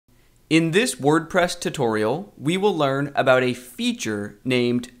In this WordPress tutorial, we will learn about a feature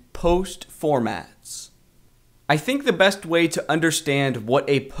named post formats. I think the best way to understand what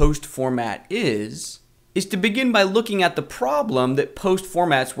a post format is to begin by looking at the problem that post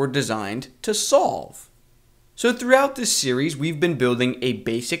formats were designed to solve. So throughout this series, we've been building a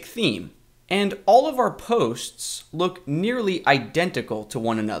basic theme, and all of our posts look nearly identical to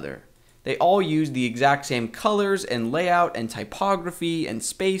one another. They all use the exact same colors and layout and typography and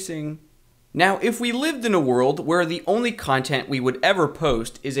spacing. Now, if we lived in a world where the only content we would ever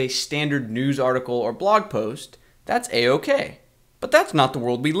post is a standard news article or blog post, that's a-okay. But that's not the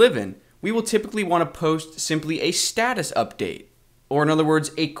world we live in. We will typically want to post simply a status update, or in other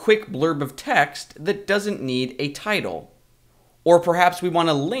words, a quick blurb of text that doesn't need a title. Or perhaps we want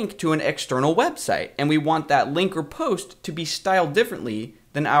to link to an external website, and we want that link or post to be styled differently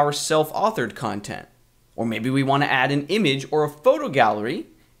than our self-authored content. Or maybe we want to add an image or a photo gallery,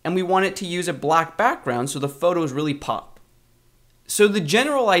 and we want it to use a black background so the photos really pop. So the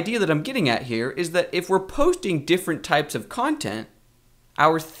general idea that I'm getting at here is that if we're posting different types of content,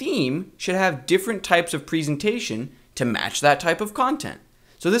 our theme should have different types of presentation to match that type of content.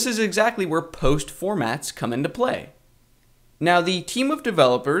 So this is exactly where post formats come into play. Now, the team of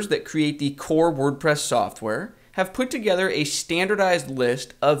developers that create the core WordPress software have put together a standardized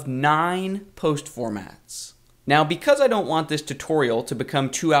list of 9 post formats. Now, because I don't want this tutorial to become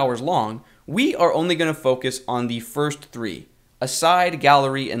 2 hours long, we are only going to focus on the first 3, aside,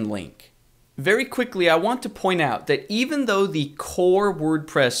 gallery, and link. Very quickly, I want to point out that even though the core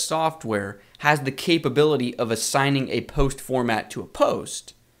WordPress software has the capability of assigning a post format to a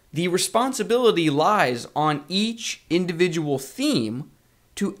post, the responsibility lies on each individual theme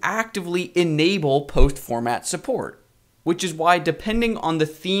to actively enable post format support, which is why, depending on the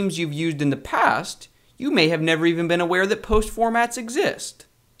themes you've used in the past, you may have never even been aware that post formats exist.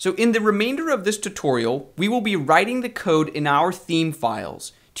 So in the remainder of this tutorial, we will be writing the code in our theme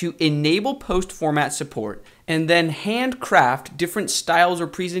files to enable post format support and then handcraft different styles or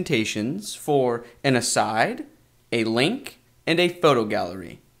presentations for an aside, a link, and a photo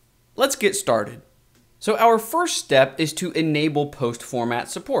gallery. Let's get started. So our first step is to enable post format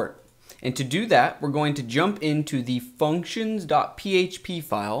support. And to do that, we're going to jump into the functions.php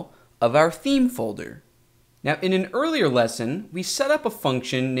file of our theme folder. Now, in an earlier lesson, we set up a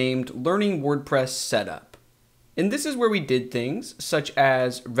function named Learning WordPress Setup. And this is where we did things such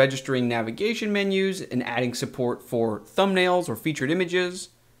as registering navigation menus and adding support for thumbnails or featured images.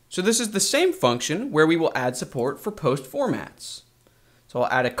 So this is the same function where we will add support for post formats. So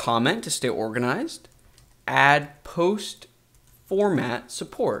I'll add a comment to stay organized. Add post format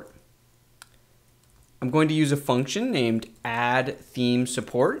support. I'm going to use a function named add theme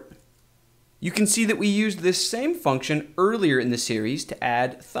support. You can see that we used this same function earlier in the series to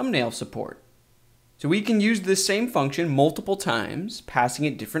add thumbnail support. So we can use this same function multiple times, passing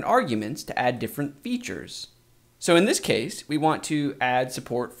it different arguments to add different features. So in this case, we want to add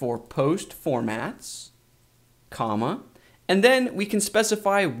support for post formats, comma, and then we can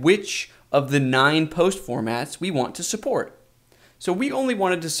specify which of the 9 post formats we want to support. So we only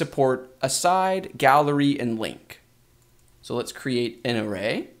wanted to support aside, gallery, and link. So let's create an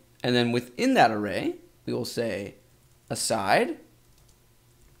array, and then within that array, we will say aside,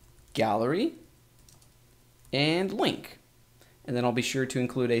 gallery, and link. And then I'll be sure to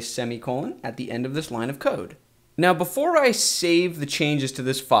include a semicolon at the end of this line of code. Now, before I save the changes to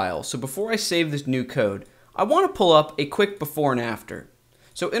this file, so before I save this new code, I want to pull up a quick before and after.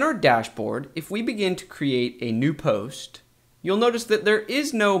 So in our dashboard, if we begin to create a new post, you'll notice that there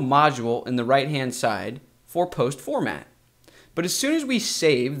is no module in the right-hand side for post format. But as soon as we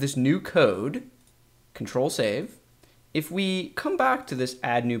save this new code, Control Save, if we come back to this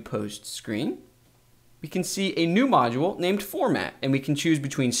Add New Post screen, we can see a new module named Format, and we can choose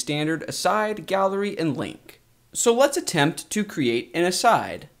between standard, aside, gallery, and link. So let's attempt to create an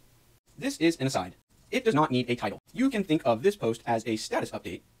aside. This is an aside. It does not need a title. You can think of this post as a status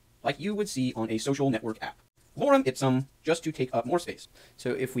update, like you would see on a social network app. Lorem ipsum, just to take up more space.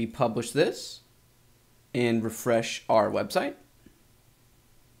 So if we publish this and refresh our website,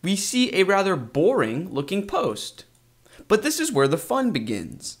 we see a rather boring looking post. But this is where the fun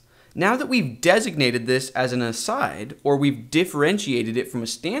begins. Now that we've designated this as an aside, or we've differentiated it from a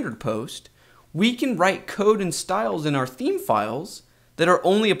standard post, we can write code and styles in our theme files that are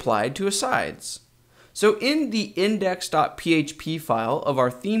only applied to asides. So in the index.php file of our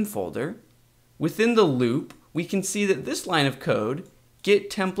theme folder, within the loop, we can see that this line of code,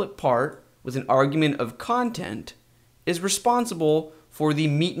 getTemplatePart with an argument of content, is responsible for the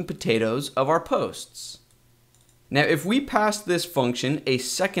meat and potatoes of our posts. Now, if we pass this function a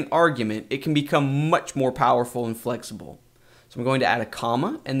second argument, it can become much more powerful and flexible. So I'm going to add a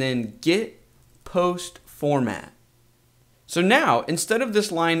comma and then get post format. So now, instead of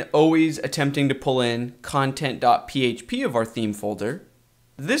this line always attempting to pull in content.php of our theme folder,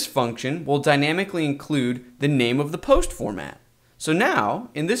 this function will dynamically include the name of the post format. So now,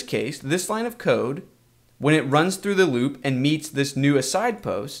 in this case, this line of code, when it runs through the loop and meets this new aside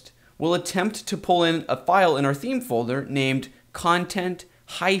post, will attempt to pull in a file in our theme folder named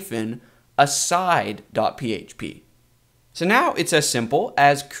content-aside.php. So now it's as simple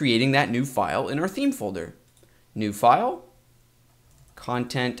as creating that new file in our theme folder. New file,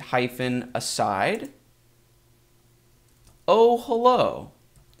 content-aside. Oh, hello.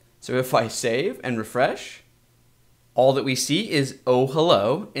 So if I save and refresh, all that we see is oh,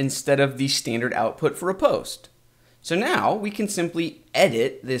 hello instead of the standard output for a post. So now we can simply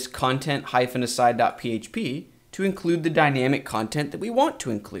edit this content-aside.php to include the dynamic content that we want to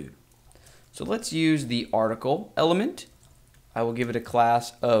include. So let's use the article element. I will give it a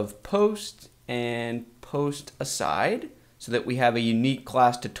class of post and post aside so that we have a unique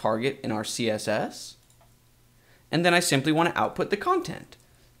class to target in our CSS. And then I simply want to output the content.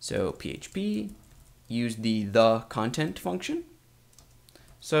 So PHP, use the content function.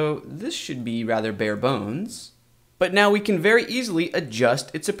 So this should be rather bare bones, but now we can very easily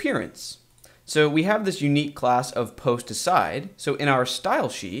adjust its appearance. So we have this unique class of post aside. So in our style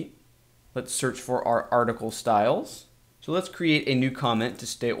sheet, let's search for our article styles. So let's create a new comment to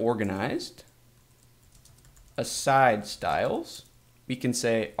stay organized. Aside styles. We can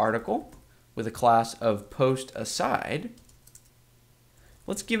say article with a class of post aside.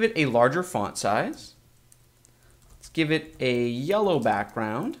 Let's give it a larger font size. Let's give it a yellow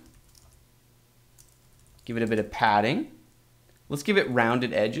background. Give it a bit of padding. Let's give it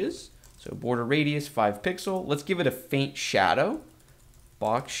rounded edges. So border radius 5 pixel. Let's give it a faint shadow.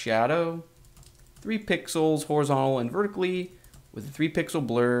 Box shadow. 3 pixels horizontal and vertically with a 3 pixel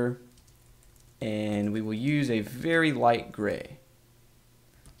blur. And we will use a very light gray.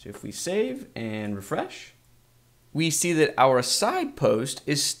 So if we save and refresh, we see that our aside post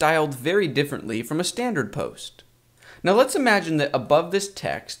is styled very differently from a standard post. Now let's imagine that above this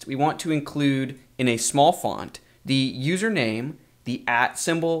text, we want to include in a small font the username, the @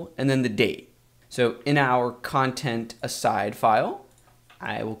 symbol, and then the date. So in our content aside file,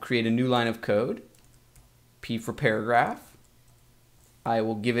 I will create a new line of code, P for paragraph. I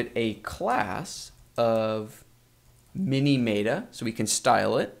will give it a class of mini meta so we can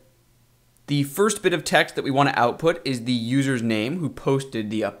style it. The first bit of text that we want to output is the user's name who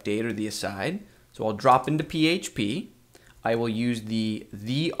posted the update or the aside. So I'll drop into PHP. I will use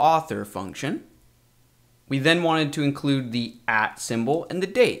the author function. We then wanted to include the @ symbol and the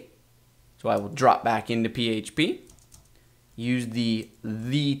date. So I will drop back into PHP, use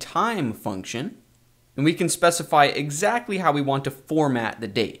the time function, and we can specify exactly how we want to format the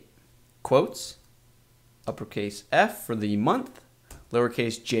date. Quotes, uppercase F for the month,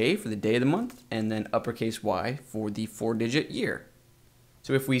 lowercase j for the day of the month, and then uppercase Y for the 4-digit year.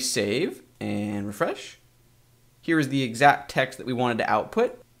 So if we save and refresh, here is the exact text that we wanted to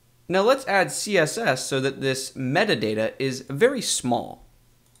output. Now let's add CSS so that this metadata is very small.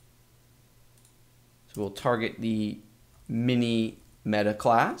 So we'll target the mini meta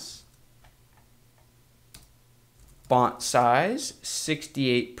class. Font size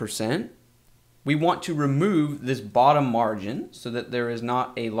 68%. We want to remove this bottom margin so that there is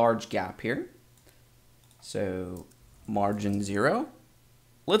not a large gap here. So margin 0.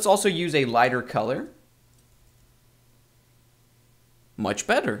 Let's also use a lighter color. Much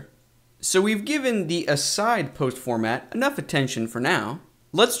better. So we've given the aside post format enough attention for now.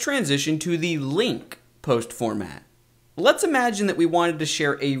 Let's transition to the link post format. Let's imagine that we wanted to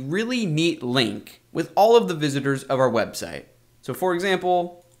share a really neat link with all of the visitors of our website. So for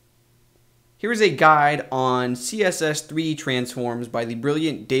example, here is a guide on CSS 3D transforms by the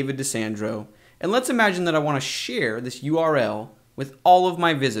brilliant David DeSandro. And let's imagine that I want to share this URL with all of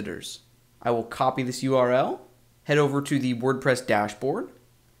my visitors. I will copy this URL, head over to the WordPress dashboard,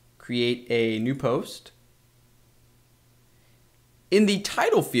 create a new post. In the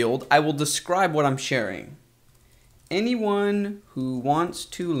title field, I will describe what I'm sharing. Anyone who wants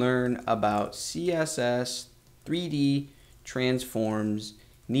to learn about CSS 3D transforms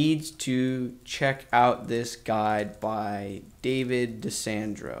needs to check out this guide by David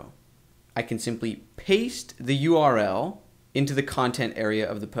DeSandro. I can simply paste the URL into the content area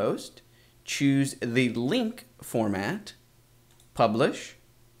of the post, choose the link format, publish.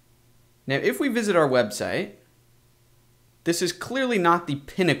 Now if we visit our website, This is clearly not the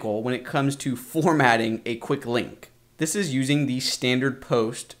pinnacle when it comes to formatting a quick link. This is using the standard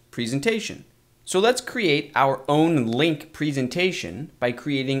post presentation. So let's create our own link presentation by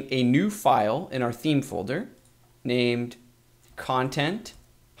creating a new file in our theme folder named content-link.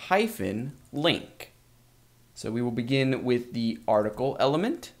 So we will begin with the article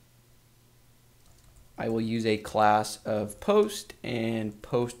element. I will use a class of post and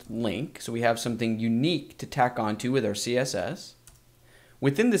post link, so we have something unique to tack onto with our CSS.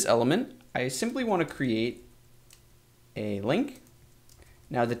 Within this element, I simply want to create a link.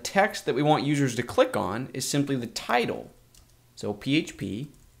 Now the text that we want users to click on is simply the title. So PHP,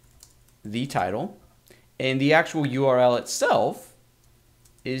 the title, and the actual URL itself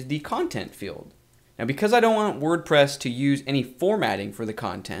is the content field. Now because I don't want WordPress to use any formatting for the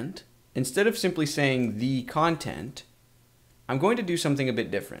content, instead of simply saying the content, I'm going to do something a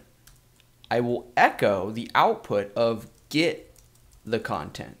bit different. I will echo the output of get the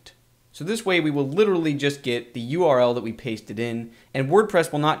content. So this way we will literally just get the URL that we pasted in, and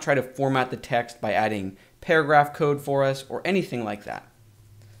WordPress will not try to format the text by adding paragraph code for us or anything like that.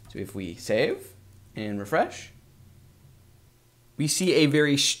 So if we save and refresh, we see a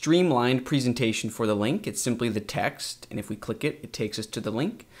very streamlined presentation for the link. It's simply the text, and if we click it, it takes us to the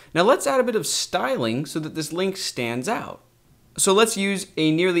link. Now let's add a bit of styling so that this link stands out. So let's use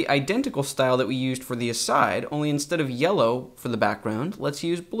a nearly identical style that we used for the aside, only instead of yellow for the background, let's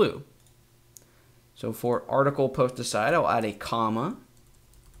use blue. So for article post aside, I'll add a comma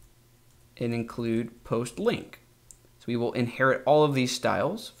and include post link. So we will inherit all of these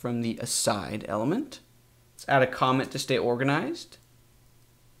styles from the aside element. Let's add a comment to stay organized.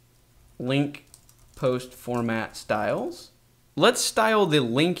 Link post format styles. Let's style the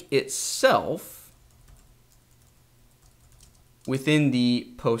link itself within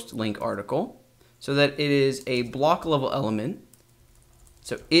the post link article so that it is a block level element.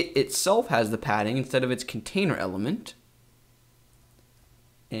 So it itself has the padding instead of its container element.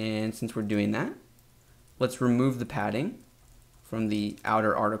 And since we're doing that, let's remove the padding from the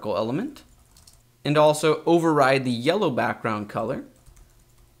outer article element and also override the yellow background color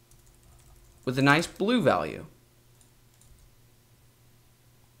with a nice blue value.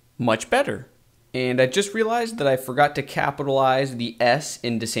 Much better. And I just realized that I forgot to capitalize the S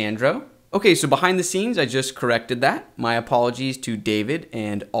in Desandro. Okay, so behind the scenes, I just corrected that. My apologies to David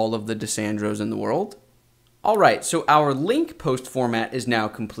and all of the Desandros in the world. All right, so our link post format is now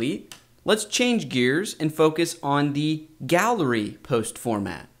complete. Let's change gears and focus on the gallery post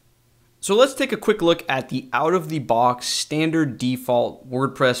format. So let's take a quick look at the out-of-the-box standard default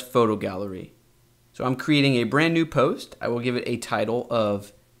WordPress photo gallery. So I'm creating a brand new post. I will give it a title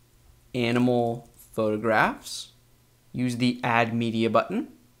of Animal Photographs. Use the Add Media button.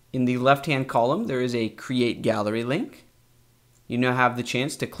 In the left-hand column, there is a Create Gallery link. You now have the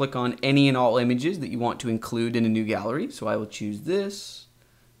chance to click on any and all images that you want to include in a new gallery. So I will choose this,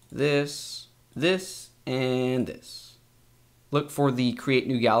 this, this, and this. Look for the Create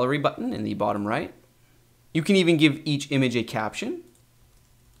New Gallery button in the bottom right. You can even give each image a caption.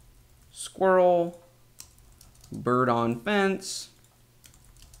 Squirrel, bird on fence,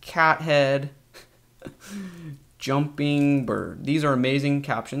 cat head, jumping bird. These are amazing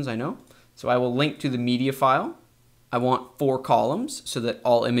captions, I know. So I will link to the media file. I want 4 columns so that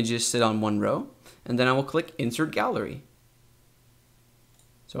all images sit on one row. And then I will click Insert Gallery.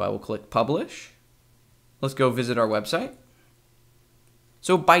 So I will click Publish. Let's go visit our website.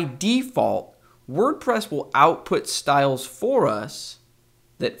 So by default, WordPress will output styles for us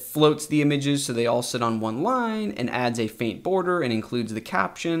that floats the images so they all sit on one line and adds a faint border and includes the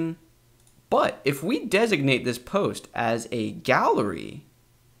caption. But if we designate this post as a gallery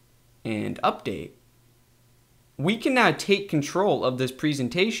and update, we can now take control of this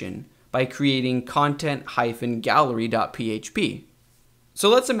presentation by creating content-gallery.php. So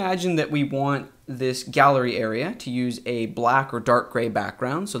let's imagine that we want this gallery area to use a black or dark gray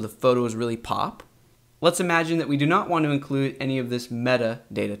background so the photos really pop. Let's imagine that we do not want to include any of this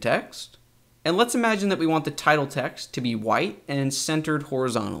metadata text. And let's imagine that we want the title text to be white and centered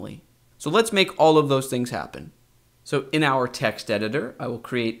horizontally. So let's make all of those things happen. So in our text editor, I will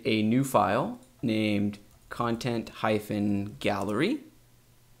create a new file named content-gallery.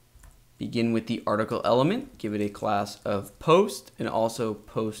 Begin with the article element, give it a class of post and also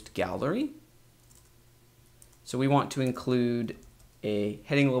post gallery. So we want to include a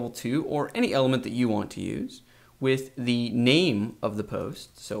heading level 2 or any element that you want to use with the name of the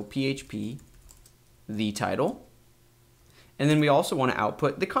post, so PHP, the title. And then we also want to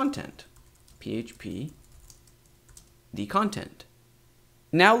output the content, PHP, the content.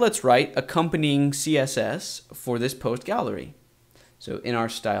 Now let's write accompanying CSS for this post gallery. So in our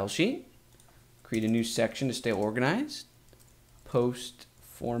style sheet, create a new section to stay organized. Post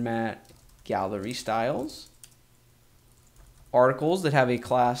format gallery styles. Articles that have a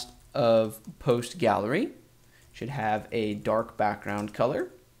class of post gallery should have a dark background color.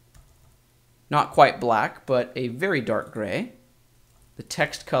 Not quite black, but a very dark gray. The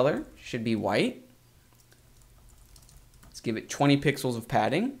text color should be white. Let's give it 20 pixels of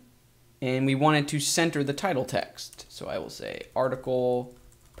padding. And we want it to center the title text. So I will say article,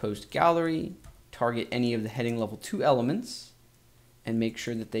 post gallery, target any of the heading level 2 elements, and make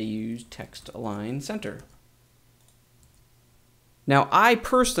sure that they use text align center. Now, I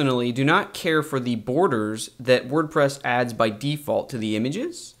personally do not care for the borders that WordPress adds by default to the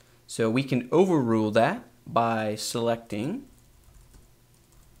images. So we can overrule that by selecting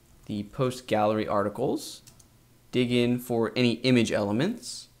the post gallery articles, dig in for any image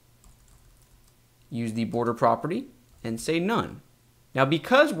elements, use the border property, and say none. Now,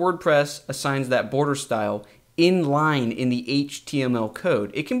 because WordPress assigns that border style in line in the HTML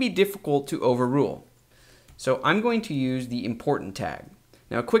code, it can be difficult to overrule. So I'm going to use the important tag.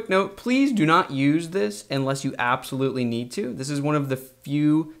 Now, a quick note, please do not use this unless you absolutely need to. This is one of the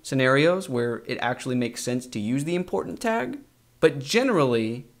few scenarios where it actually makes sense to use the important tag. But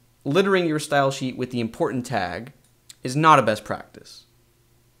generally, littering your style sheet with the important tag is not a best practice.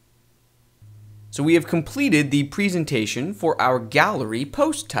 So we have completed the presentation for our gallery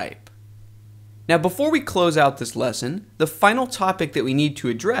post type. Now, before we close out this lesson, the final topic that we need to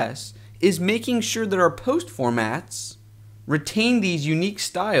address is making sure that our post formats retain these unique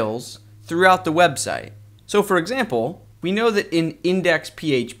styles throughout the website. So for example, we know that in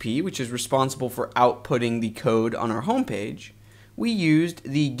index.php, which is responsible for outputting the code on our homepage, we used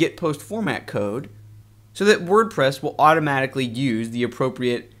the getPostFormat code so that WordPress will automatically use the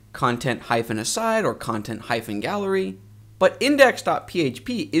appropriate content-aside or content-gallery. But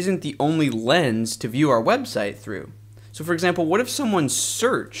index.php isn't the only lens to view our website through. So for example, what if someone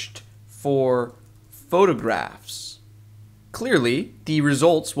searched for photographs? Clearly, the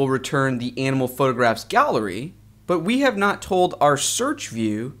results will return the animal photographs gallery, but we have not told our search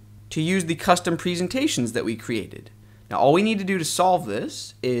view to use the custom presentations that we created. Now, all we need to do to solve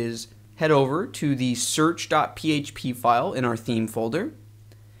this is head over to the search.php file in our theme folder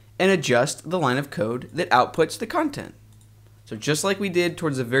and adjust the line of code that outputs the content. So just like we did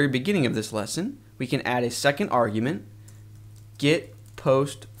towards the very beginning of this lesson, we can add a second argument,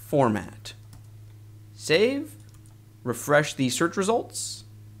 getPostFormat. Save, refresh the search results,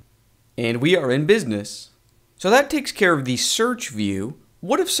 and we are in business. So that takes care of the search view.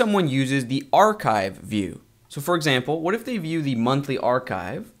 What if someone uses the archive view? So for example, what if they view the monthly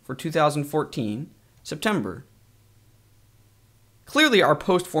archive for 2014, September? Clearly our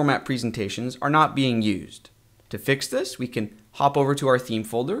post format presentations are not being used. To fix this, we can hop over to our theme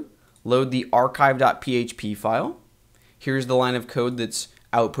folder, load the archive.php file. Here's the line of code that's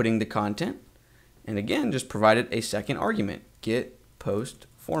outputting the content. And again, just provide it a second argument,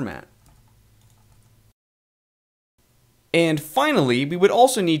 getPostFormat. And finally, we would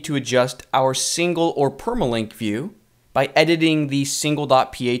also need to adjust our single or permalink view by editing the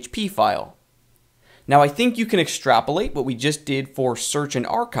single.php file. Now, I think you can extrapolate what we just did for search and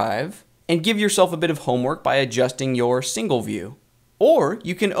archive and give yourself a bit of homework by adjusting your single view. Or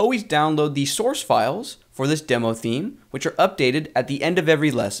you can always download the source files for this demo theme, which are updated at the end of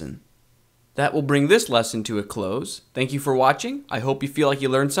every lesson. That will bring this lesson to a close. Thank you for watching. I hope you feel like you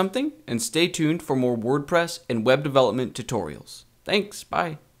learned something, and stay tuned for more WordPress and web development tutorials. Thanks,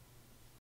 bye.